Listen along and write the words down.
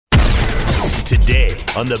Today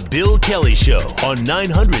on The Bill Kelly Show on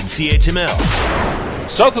 900 CHML.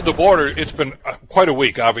 South of the border, it's been quite a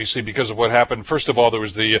week, obviously, because of what happened. First of all, there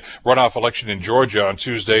was the runoff election in Georgia on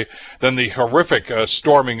Tuesday, then the horrific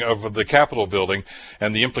storming of the Capitol building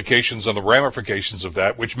and the implications and the ramifications of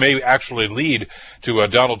that, which may actually lead to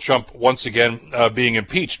Donald Trump once again being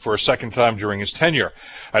impeached for a second time during his tenure.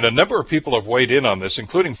 And a number of people have weighed in on this,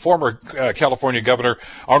 including former California Governor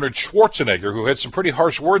Arnold Schwarzenegger, who had some pretty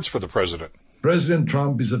harsh words for the president. President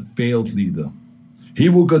Trump is a failed leader. He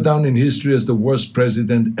will go down in history as the worst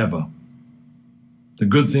president ever. The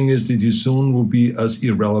good thing is that he soon will be as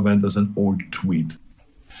irrelevant as an old tweet.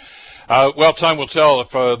 Well, time will tell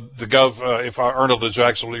if if Arnold has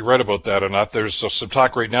actually read about that or not. There's some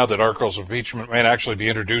talk right now that articles of impeachment may actually be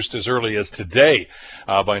introduced as early as today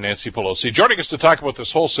by Nancy Pelosi. Joining us to talk about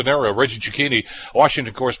this whole scenario, Reggie Cecchini,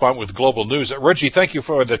 Washington correspondent with Global News. Reggie, thank you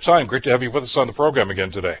for the time. Great to have you with us on the program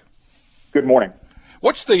again today. Good morning.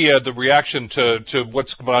 What's the reaction to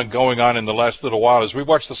what's been going on in the last little while? As we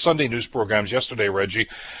watched the Sunday news programs yesterday, Reggie,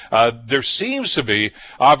 there seems to be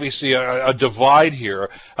obviously a divide here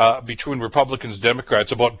between Republicans and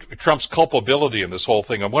Democrats about Trump's culpability in this whole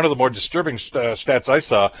thing. And one of the more disturbing stats I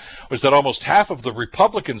saw was that almost half of the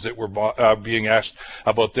Republicans that were being asked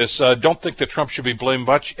about this don't think that Trump should be blamed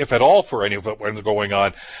much, if at all, for any of it when going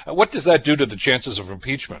on. What does that do to the chances of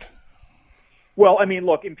impeachment? Well, I mean,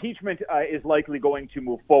 look, impeachment is likely going to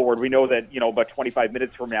move forward. We know that, about 25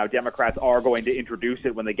 minutes from now, Democrats are going to introduce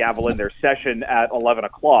it when they gavel in their session at 11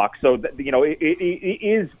 o'clock. So, it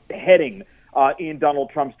is heading in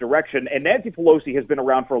Donald Trump's direction. And Nancy Pelosi has been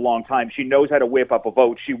around for a long time. She knows how to whip up a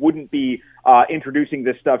vote. She wouldn't be introducing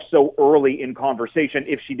this stuff so early in conversation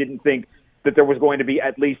if she didn't think that there was going to be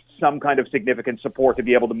at least some kind of significant support to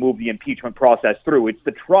be able to move the impeachment process through. It's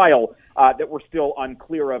the trial that we're still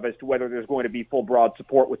unclear of as to whether there's going to be full broad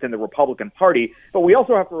support within the Republican Party. But we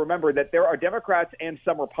also have to remember that there are Democrats and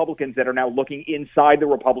some Republicans that are now looking inside the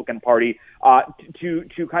Republican Party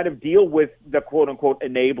to kind of deal with the quote-unquote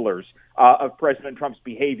enablers of President Trump's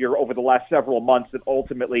behavior over the last several months that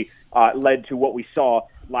ultimately led to what we saw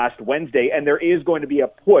last Wednesday. And there is going to be a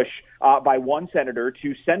push by one senator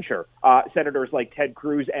to censure senators like Ted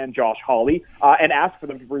Cruz and Josh Hawley and ask for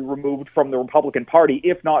them to be removed from the Republican Party,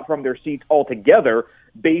 if not from their seats altogether,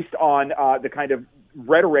 based on the kind of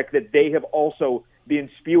rhetoric that they have also been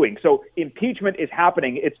spewing. So impeachment is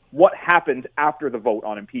happening. It's what happens after the vote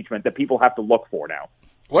on impeachment that people have to look for now.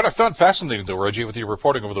 What I found fascinating, though, Reggie, with your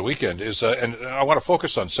reporting over the weekend is, and I want to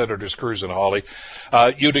focus on Senators Cruz and Hawley,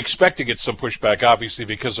 you'd expect to get some pushback, obviously,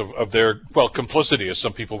 because of their, complicity, as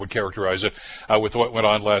some people would characterize it, with what went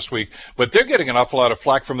on last week. But they're getting an awful lot of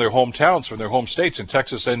flack from their hometowns, from their home states in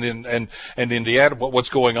Texas and in Indiana. What's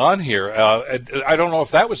going on here? I don't know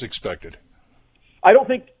if that was expected. I don't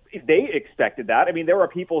think they expected that. I mean, there are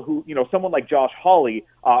people who, someone like Josh Hawley,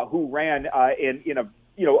 who ran in a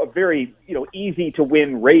very, easy to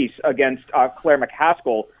win race against Claire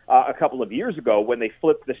McCaskill a couple of years ago when they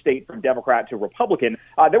flipped the state from Democrat to Republican.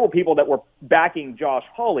 There were people that were backing Josh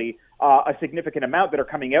Hawley a significant amount that are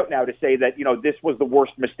coming out now to say that, this was the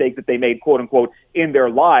worst mistake that they made, quote unquote, in their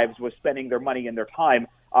lives, was spending their money and their time,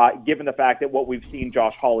 given the fact that what we've seen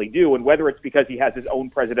Josh Hawley do, and whether it's because he has his own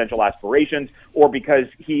presidential aspirations or because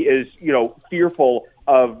he is, fearful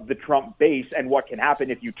of the Trump base and what can happen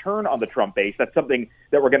if you turn on the Trump base. That's something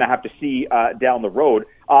that we're going to have to see down the road.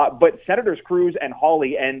 But Senators Cruz and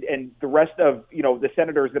Hawley and the rest of, the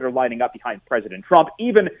senators that are lining up behind President Trump,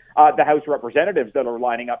 even the House representatives that are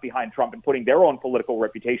lining up behind Trump and putting their own political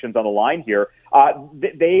reputations on the line here,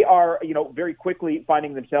 they are, very quickly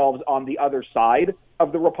finding themselves on the other side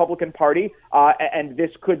of the Republican Party, and this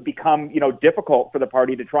could become, difficult for the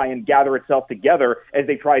party to try and gather itself together as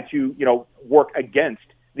they try to, work against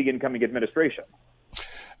the incoming administration.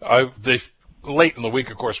 Late in the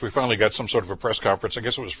week, of course, we finally got some sort of a press conference. I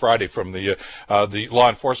guess it was Friday from the law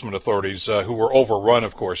enforcement authorities who were overrun,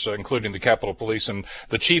 of course, including the Capitol Police, and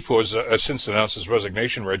the chief, who has since announced his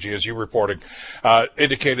resignation, Reggie, as you reported,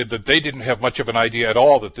 indicated that they didn't have much of an idea at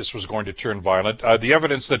all that this was going to turn violent. The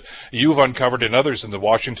evidence that you've uncovered and others in the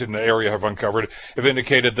Washington area have uncovered have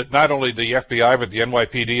indicated that not only the FBI but the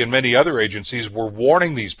NYPD and many other agencies were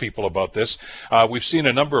warning these people about this. We've seen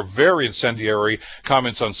a number of very incendiary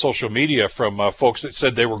comments on social media from folks that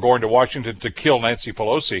said they were going to Washington to kill Nancy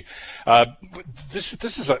Pelosi.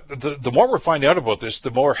 The more we're finding out about this,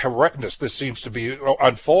 the more horrendous this seems to be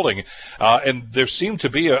unfolding. And there seemed to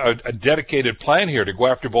be a dedicated plan here to go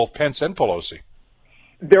after both Pence and Pelosi.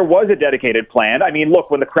 There was a dedicated plan. I mean,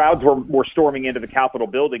 look, when the crowds were storming into the Capitol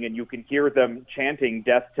building and you can hear them chanting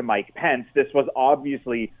death to Mike Pence, this was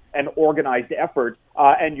obviously an organized effort.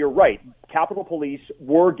 And you're right. Capitol Police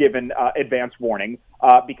were given advance warning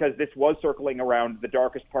because this was circling around the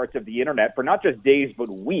darkest parts of the internet for not just days but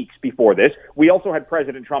weeks before this. We also had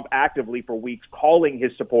President Trump actively for weeks calling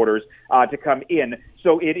his supporters to come in.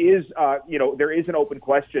 So it is, there is an open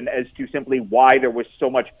question as to simply why there was so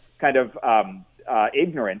much kind of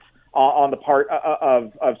ignorance on the part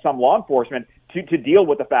of some law enforcement to deal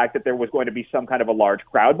with the fact that there was going to be some kind of a large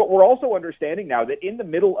crowd. But we're also understanding now that in the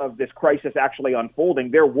middle of this crisis actually unfolding,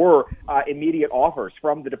 there were immediate offers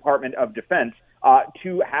from the Department of Defense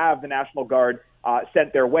to have the National Guard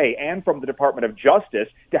sent their way, and from the Department of Justice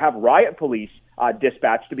to have riot police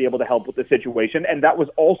dispatched to be able to help with the situation, and that was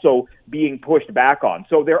also being pushed back on.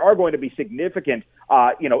 So there are going to be significant,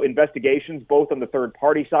 investigations both on the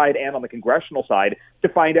third-party side and on the congressional side to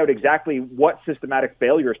find out exactly what systematic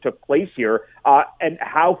failures took place here and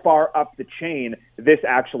how far up the chain this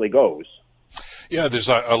actually goes. Yeah, there's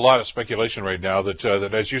a lot of speculation right now that,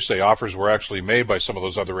 as you say, offers were actually made by some of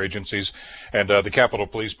those other agencies, and the Capitol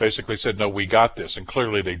Police basically said, no, we got this, and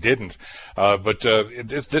clearly they didn't. But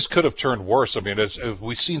this could have turned worse. I mean, as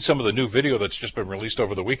we've seen some of the new video that's just been released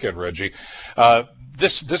over the weekend, Reggie,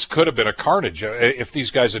 this could have been a carnage if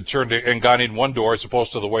these guys had turned and gone in one door as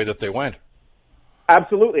opposed to the way that they went.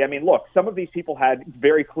 Absolutely. I mean, look, some of these people had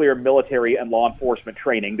very clear military and law enforcement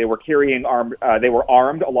training. They were carrying they were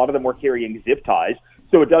armed. A lot of them were carrying zip ties.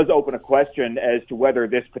 So it does open a question as to whether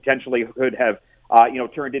this potentially could have,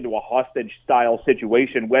 turned into a hostage-style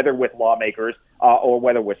situation, whether with lawmakers or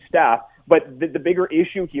whether with staff. But the bigger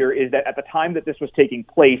issue here is that at the time that this was taking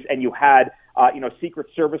place, and you had Secret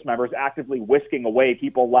Service members actively whisking away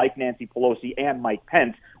people like Nancy Pelosi and Mike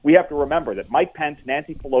Pence, we have to remember that Mike Pence,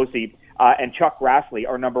 Nancy Pelosi, and Chuck Grassley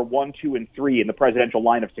are number 1, 2, and 3 in the presidential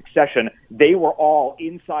line of succession. They were all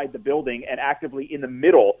inside the building and actively in the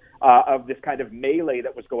middle of this kind of melee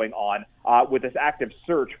that was going on with this active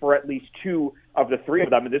search for at least 2 of the 3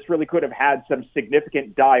 of them. And this really could have had some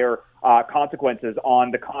significant dire consequences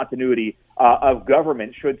on the continuity of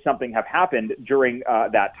government should something have happened during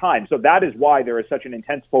that time. So that is why there is such an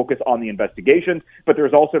intense focus on the investigations, but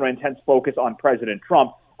there's also an intense focus on President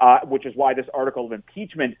Trump, which is why this article of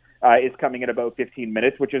impeachment is coming in about 15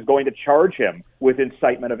 minutes, which is going to charge him with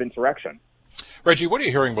incitement of insurrection. Reggie, what are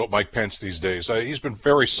you hearing about Mike Pence these days? He's been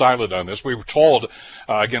very silent on this. We were told,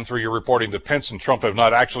 again through your reporting, that Pence and Trump have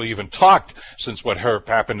not actually even talked since what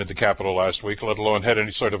happened at the Capitol last week, let alone had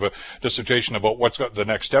any sort of a dissertation about what the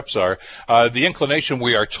next steps are. The inclination,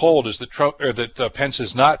 we are told, is that Pence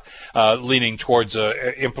is not leaning towards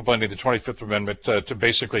implementing the 25th Amendment to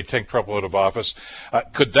basically take Trump out of office.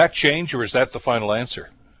 Could that change, or is that the final answer?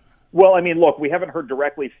 Well, I mean, look, we haven't heard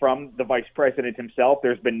directly from the vice president himself.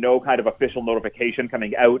 There's been no kind of official notification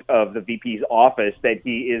coming out of the VP's office that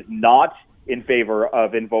he is not in favor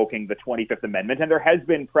of invoking the 25th Amendment. And there has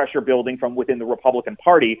been pressure building from within the Republican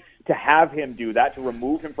Party to have him do that, to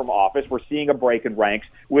remove him from office. We're seeing a break in ranks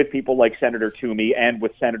with people like Senator Toomey and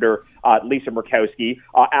with Senator Lisa Murkowski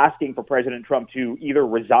asking for President Trump to either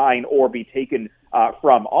resign or be taken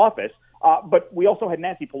from office. But we also had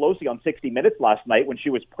Nancy Pelosi on 60 Minutes last night when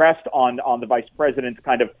she was pressed on the vice president's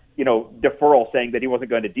kind of, deferral, saying that he wasn't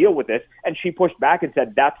going to deal with this. And she pushed back and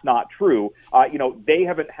said, that's not true. They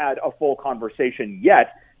haven't had a full conversation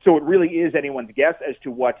yet. So it really is anyone's guess as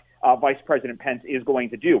to what Vice President Pence is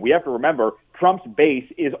going to do. We have to remember Trump's base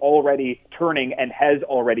is already turning and has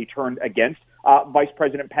already turned against Vice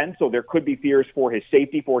President Pence. So there could be fears for his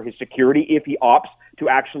safety, for his security, if he opts to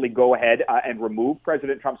actually go ahead and remove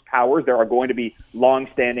President Trump's powers. There are going to be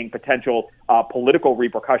long-standing potential political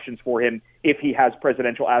repercussions for him if he has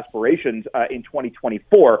presidential aspirations in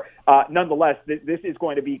 2024. Nonetheless, this is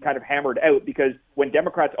going to be kind of hammered out because when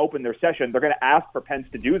Democrats open their session, they're going to ask for Pence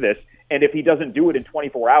to do this. And if he doesn't do it in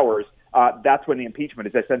 24 hours, that's when the impeachment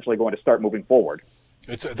is essentially going to start moving forward.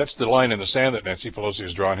 That's the line in the sand that Nancy Pelosi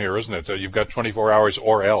has drawn here, isn't it? You've got 24 hours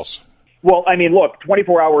or else. Well, I mean, look,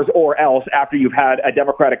 24 hours or else after you've had a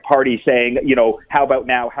Democratic Party saying, how about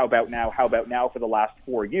now, how about now, how about now for the last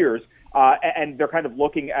 4 years. And they're kind of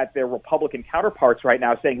looking at their Republican counterparts right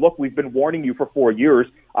now saying, look, we've been warning you for 4 years,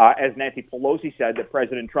 as Nancy Pelosi said, that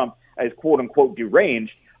President Trump is quote unquote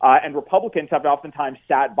deranged. And Republicans have oftentimes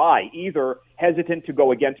sat by, either hesitant to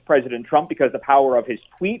go against President Trump because the power of his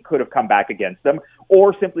tweet could have come back against them,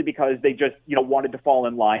 or simply because they just, wanted to fall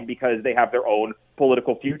in line because they have their own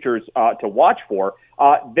political futures to watch for.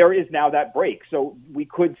 There is now that break. So we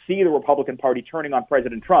could see the Republican Party turning on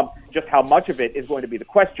President Trump. Just how much of it is going to be the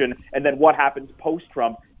question. And then what happens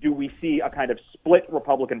post-Trump? Do we see a kind of split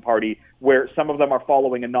Republican Party where some of them are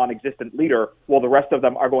following a non-existent leader while the rest of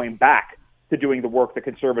them are going back to doing the work the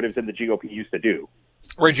conservatives and the GOP used to do?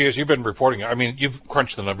 Reggie, as you've been reporting, I mean, you've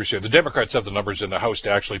crunched the numbers here. The Democrats have the numbers in the House to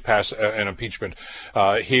actually pass an impeachment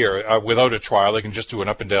here without a trial. They can just do an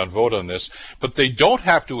up and down vote on this. But they don't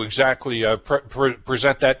have to exactly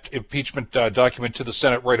present that impeachment document to the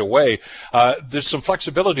Senate right away. There's some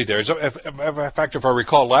flexibility there. As a fact, if I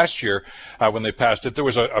recall last year when they passed it, there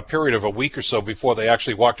was a period of a week or so before they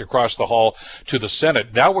actually walked across the hall to the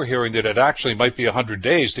Senate. Now we're hearing that it actually might be 100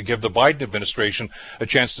 days to give the Biden administration a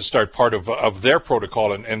chance to start part of their protocol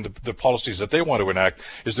and the policies that they want to enact.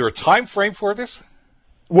 Is there a time frame for this?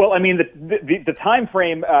 Well, I mean, the time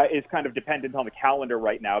frame is kind of dependent on the calendar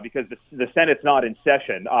right now because the Senate's not in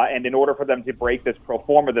session, and in order for them to break this pro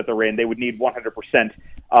forma that they're in, they would need 100%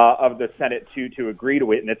 of the Senate to agree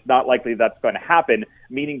to it, and it's not likely that's going to happen,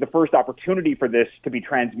 meaning the first opportunity for this to be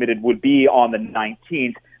transmitted would be on the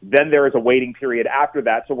 19th. Then there is a waiting period after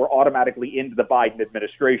that, so we're automatically into the Biden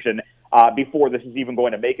administration before this is even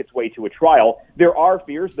going to make its way to a trial. There are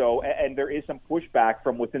fears, though, and there is some pushback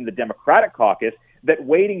from within the Democratic caucus that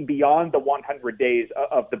waiting beyond the 100 days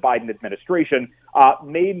of the Biden administration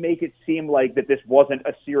may make it seem like that this wasn't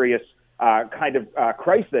a serious kind of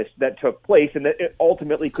crisis that took place, and that it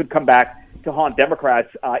ultimately could come back to haunt Democrats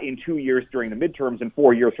in 2 years during the midterms and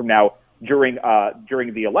 4 years from now during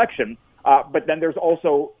the election. But then there's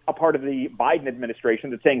also a part of the Biden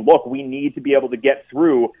administration that's saying, look, we need to be able to get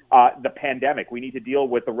through the pandemic. We need to deal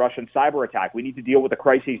with the Russian cyber attack. We need to deal with the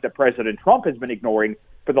crises that President Trump has been ignoring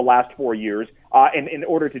for the last 4 years. And in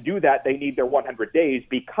order to do that, they need their 100 days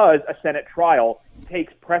because a Senate trial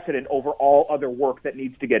takes precedent over all other work that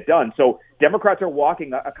needs to get done. So Democrats are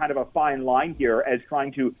walking a kind of a fine line here as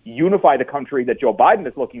trying to unify the country that Joe Biden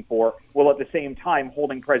is looking for, while at the same time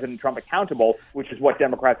holding President Trump accountable, which is what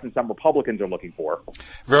Democrats and some Republicans are looking for.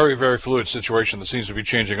 Very, very fluid situation that seems to be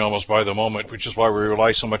changing almost by the moment, which is why we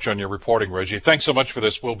rely so much on your reporting, Reggie. Thanks so much for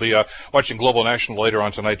this. We'll be watching Global National later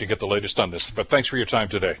on tonight to get the latest on this. But thanks for your time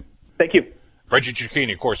today. Thank you. Reggie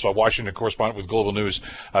Cecchini, of course, a Washington correspondent with Global News,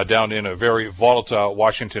 down in a very volatile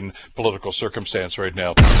Washington political circumstance right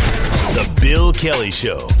now. The Bill Kelly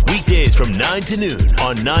Show, weekdays from 9 to noon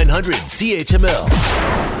on 900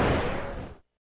 CHML.